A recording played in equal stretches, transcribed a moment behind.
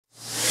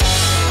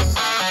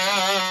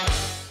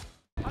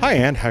Hi,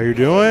 Ann. How you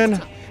doing?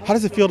 How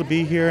does it feel to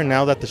be here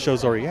now that the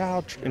show's already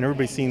out and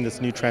everybody's seeing this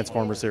new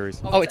Transformers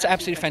series? Oh, it's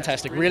absolutely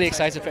fantastic. Really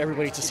excited for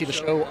everybody to see the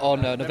show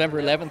on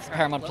November 11th,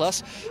 Paramount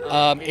Plus.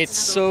 It's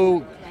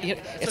so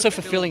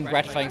fulfilling,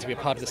 gratifying to be a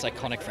part of this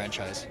iconic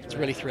franchise. It's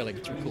really thrilling.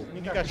 It's really cool. You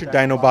got your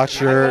Dinobot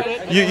shirt.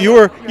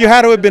 You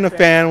had to have been a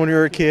fan when you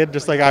were a kid,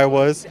 just like I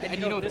was.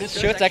 And you know, this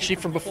shirt's actually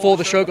from before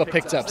the show got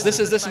picked up. So this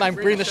is I'm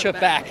bringing the shirt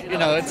back. You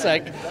know, it's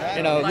like,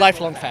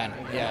 lifelong fan.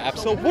 Yeah,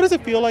 absolutely. So what does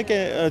it feel like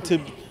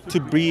to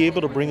be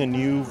able to bring a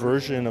new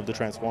version of the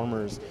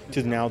Transformers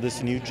to now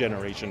this new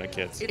generation of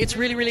kids? It's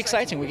really, really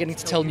exciting. We're getting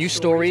to tell new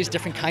stories,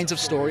 different kinds of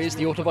stories.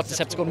 The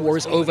Autobot-Decepticon war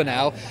is over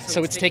now,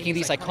 so it's taking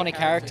these iconic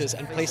characters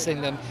and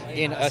placing them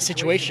in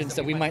situations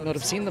that we might not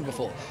have seen them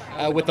before,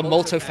 with the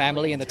Malto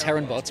Family and the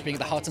Terrans being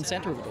the heart and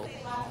center of it all.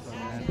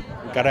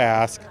 Gotta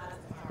ask,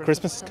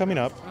 Christmas is coming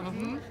up.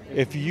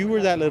 If you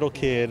were that little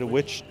kid,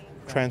 which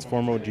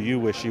Transformer do you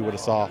wish you would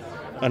have saw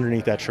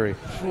underneath that tree?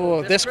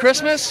 Oh, this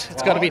Christmas,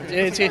 it's got to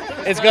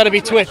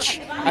be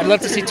Twitch. I'd love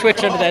to see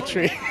Twitch under that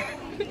tree.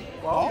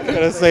 I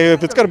gotta say,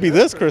 if it's gonna be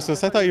this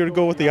Christmas, I thought you would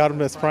go with the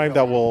Optimus Prime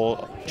that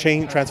will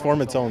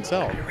transform its own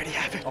self. I already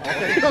have it.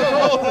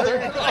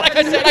 Like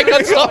I said, I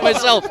couldn't stop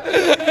myself.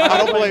 I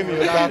don't blame you.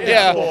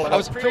 Yeah, cool. I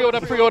was pre-order.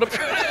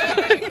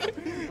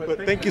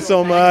 But thank you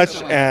so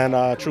much,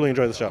 and truly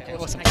enjoy the show.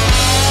 Awesome.